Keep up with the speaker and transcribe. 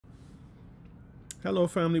Hello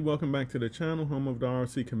family, welcome back to the channel, home of the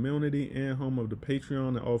RC community and home of the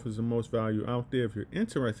Patreon that offers the most value out there. If you're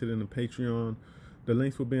interested in the Patreon, the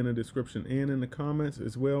links will be in the description and in the comments,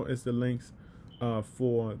 as well as the links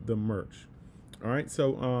for the merch. All right,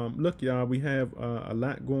 so look y'all, we have a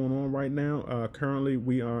lot going on right now. Currently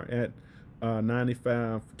we are at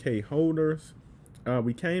 95k holders.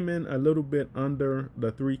 We came in a little bit under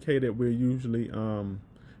the 3k that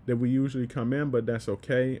we usually come in, but that's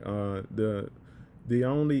okay. The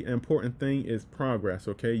only important thing is progress,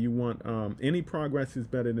 okay? You want any progress is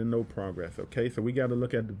better than no progress, okay? So we got to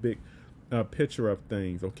look at the big picture of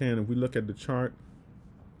things, okay? And if we look at the chart,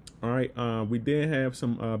 all right, we did have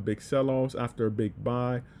some big sell-offs after a big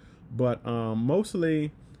buy, but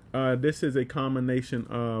mostly this is a combination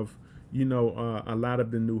of, a lot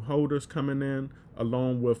of the new holders coming in,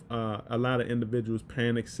 along with a lot of individuals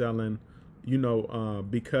panic selling,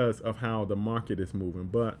 because of how the market is moving.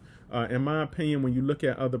 But in my opinion, when you look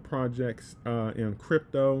at other projects in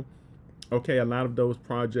crypto, okay, a lot of those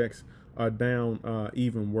projects are down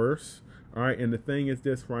even worse. All right, and the thing is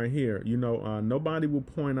this right here, nobody will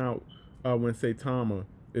point out when Saitama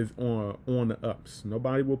is on the ups.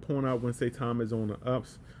 Nobody will point out when Saitama is on the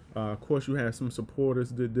ups. Of course, you have some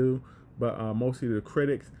supporters that do, but mostly the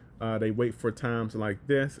critics, they wait for times like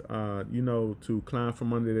this, to climb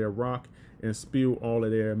from under their rock and spew all of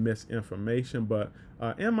their misinformation. But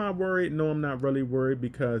am I worried? No, I'm not really worried,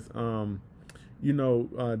 because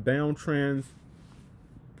downtrends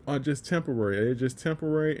are just temporary. They're just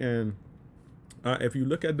temporary. And if you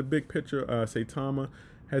look at the big picture, Saitama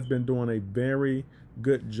has been doing a very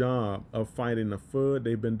good job of fighting the FUD.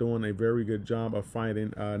 They've been doing a very good job of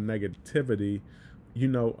fighting negativity,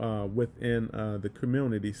 within the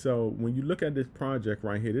community. So when you look at this project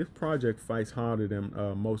right here, this project fights harder than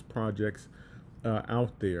most projects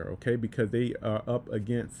out there, okay, because they are up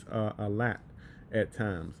against a lot at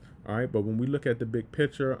times. All right, but when we look at the big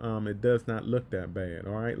picture, it does not look that bad.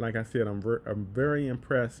 All right, like I said, I'm very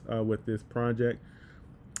impressed with this project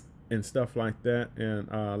and stuff like that. And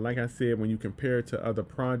like I said, when you compare it to other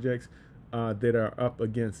projects that are up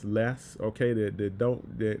against less, okay,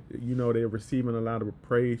 they're receiving a lot of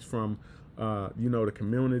praise from the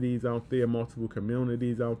communities out there, multiple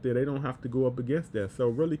communities out there. They don't have to go up against that. So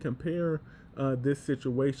really compare this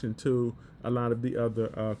situation to a lot of the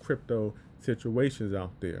other crypto situations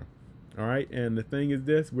out there. All right, and the thing is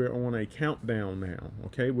this, we're on a countdown now,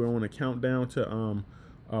 okay? We're on a countdown to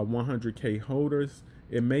 100k holders.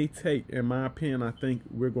 It may take, in my opinion, I think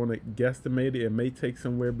we're going to guesstimate it. It may take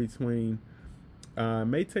somewhere between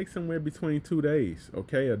 2 days,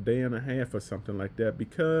 okay, a day and a half or something like that,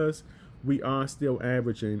 because we are still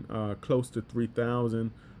averaging close to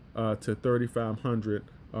 3,000 to 3,500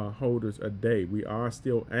 holders a day. We are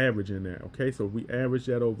still averaging that, okay? So we average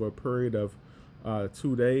that over a period of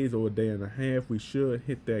 2 days or a day and a half. We should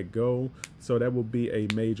hit that goal. So that will be a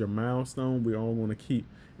major milestone. We're all going to keep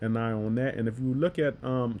an eye on that. And if you look at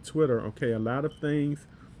Twitter, okay, a lot of things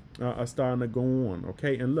are starting to go on,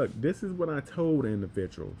 okay? And look, this is what I told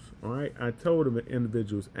individuals, all right? I told them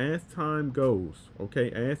individuals, as time goes, okay,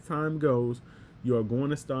 as time goes, you are going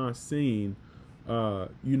to start seeing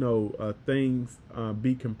things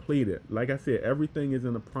be completed. Like I said, everything is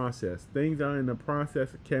in the process. Things are in the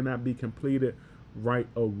process, cannot be completed right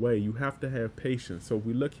away. You have to have patience. So if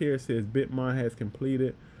we look here, it says Bitmart has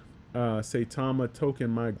completed Saitama token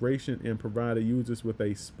migration and provided users with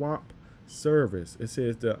a swap service. It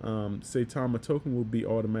says the Saitama token will be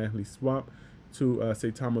automatically swapped to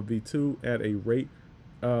Saitama V2 at a rate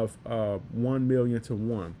of 1 million to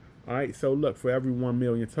 1. All right, so look, for every 1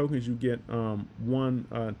 million tokens, you get one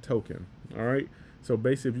token. All right, so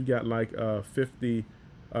basically, if you got like 50,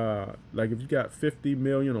 like if you got 50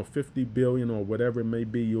 million or 50 billion or whatever it may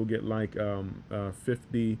be, you'll get like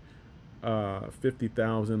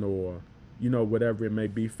 50,000 or whatever it may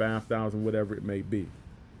be, 5,000, whatever it may be.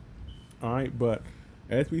 All right, but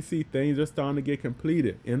as we see, things are starting to get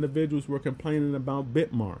completed. Individuals were complaining about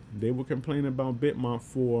Bitmart. They were complaining about Bitmart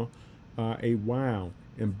for a while,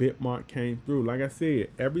 and Bitmart came through. Like I said,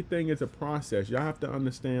 everything is a process. Y'all have to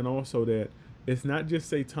understand also that it's not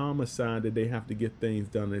just Saitama's side that they have to get things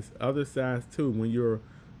done. It's other sides too. When you're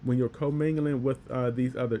commingling with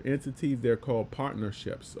these other entities, they're called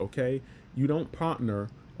partnerships, okay? You don't partner,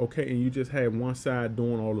 okay, and you just have one side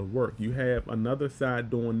doing all the work. You have another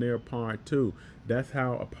side doing their part too. That's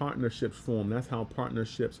how a partnerships form. That's how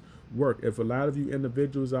partnerships work. If a lot of you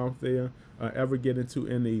individuals out there ever get into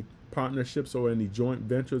any partnerships or any joint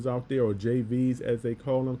ventures out there, or JVs as they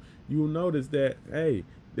call them, you will notice that, hey,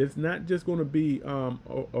 it's not just going to be on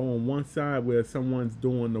one side where someone's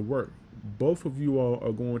doing the work. both of you all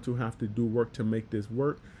are going to have to do work to make this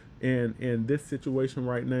work. And in this situation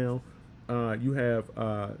right now, you have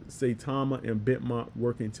Saitama and Bitmont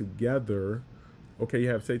working together. Okay, you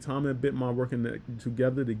have Saitama and Bitmont working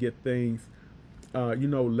together to get things, you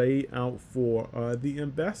know, laid out for the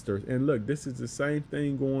investors. And look, this is the same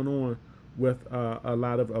thing going on with a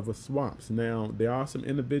lot of other swaps. Now, there are some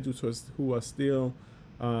individuals who are still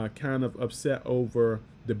kind of upset over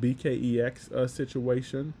the BKEX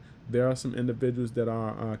situation. There are some individuals that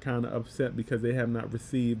are kind of upset because they have not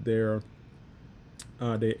received their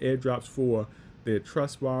airdrops for their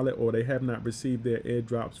Trust wallet, or they have not received their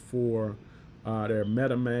airdrops for their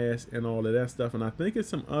MetaMask and all of that stuff. And I think it's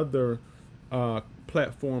some other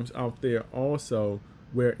platforms out there also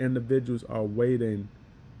where individuals are waiting,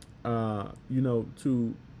 you know,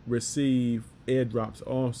 to receive airdrops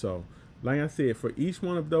also. Like I said, for each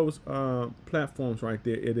one of those platforms right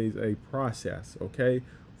there, it is a process, okay?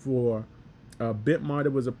 For Bitmart,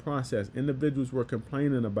 it was a process. Individuals were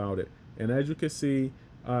complaining about it. And as you can see,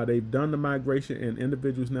 they've done the migration, and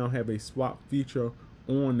individuals now have a swap feature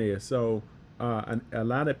on there. So a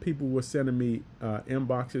lot of people were sending me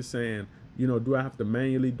inboxes saying, you know, do I have to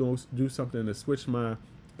manually do something to switch my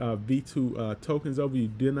V2 tokens over? You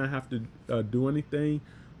did not have to do anything.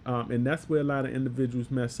 And that's where a lot of individuals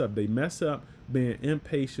mess up. They mess up being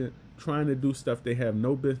impatient, trying to do stuff they have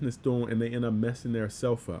no business doing, and they end up messing their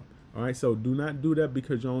self up. All right, so do not do that,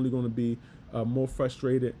 because you're only going to be more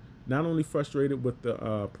frustrated. Not only frustrated with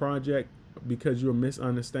the project because you're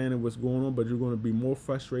misunderstanding what's going on, but you're going to be more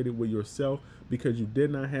frustrated with yourself because you did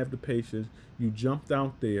not have the patience. You jumped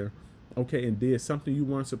out there, okay, and did something you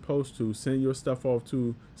weren't supposed to. Send your stuff off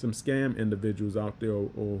to some scam individuals out there,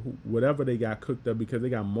 or whatever they got cooked up, because they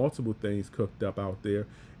got multiple things cooked up out there.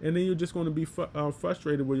 And then you're just going to be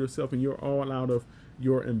frustrated with yourself, and you're all out of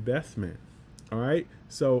your investment. All right.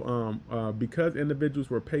 So because individuals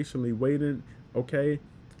were patiently waiting, okay,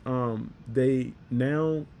 they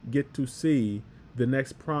now get to see the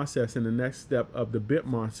next process and the next step of the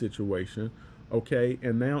Bitmart situation. Okay.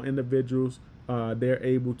 And now individuals, they're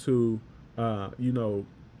able to, you know,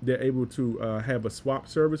 they're able to have a swap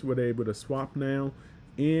service where they're able to swap now,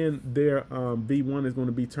 and their V1 is going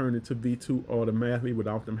to be turned into V2 automatically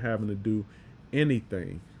without them having to do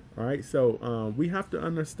anything. All right, so we have to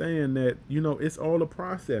understand that, you know, it's all a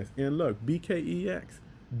process. And look, BKEX,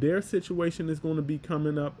 their situation is going to be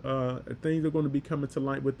coming up. Things are going to be coming to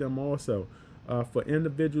light with them also. For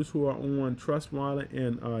individuals who are on Trust Wallet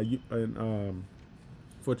and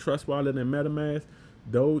for Trust Wallet and MetaMask,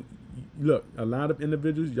 though, look, a lot of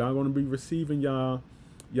individuals, y'all going to be receiving y'all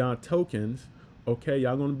tokens. Okay,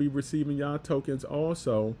 y'all going to be receiving y'all tokens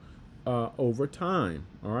also over time.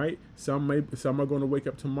 All right, some are going to wake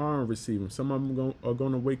up tomorrow and receive them. Some of them are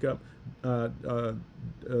going to wake up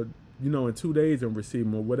you know, in 2 days and receive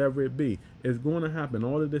them, or whatever it be. It's going to happen.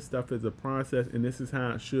 All of this stuff is a process, and this is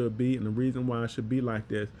how it should be. And the reason why it should be like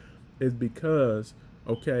this is because,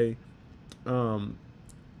 okay,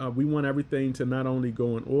 we want everything to not only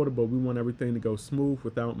go in order, but we want everything to go smooth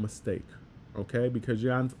without mistake. Okay, because you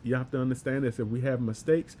have to understand this. If we have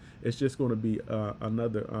mistakes, it's just going to be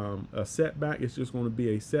another a setback. It's just going to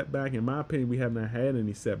be a setback. In my opinion, we have not had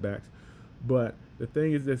any setbacks. But the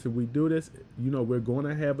thing is this: if we do this, you know, we're going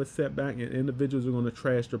to have a setback, and individuals are going to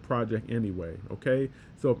trash the project anyway. Okay,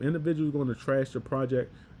 so if individuals are going to trash the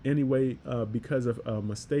project anyway because of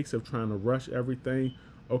mistakes of trying to rush everything,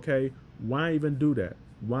 okay, why even do that?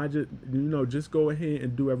 Why just, you know, just go ahead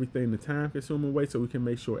and do everything the time-consuming way, so we can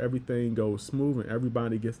make sure everything goes smooth and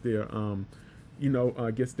everybody gets their, you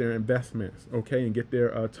know, gets their investments, okay, and get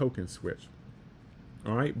their token switched.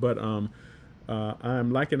 All right, but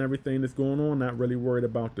I'm liking everything that's going on. Not really worried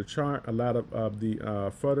about the chart. A lot of the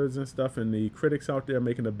fudders and stuff and the critics out there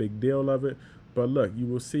making a big deal of it. But look, you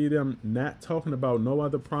will see them not talking about no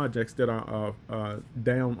other projects that are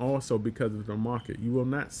down also because of the market. You will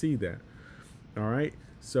not see that. All right.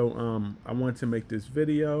 So I wanted to make this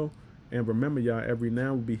video, and remember, y'all, every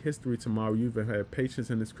now will be history tomorrow. You either have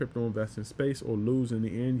patience in this crypto investing space or lose in the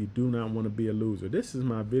end. You do not want to be a loser. This is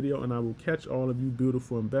my video, and I will catch all of you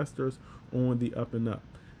beautiful investors on the up and up.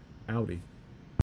 Outie.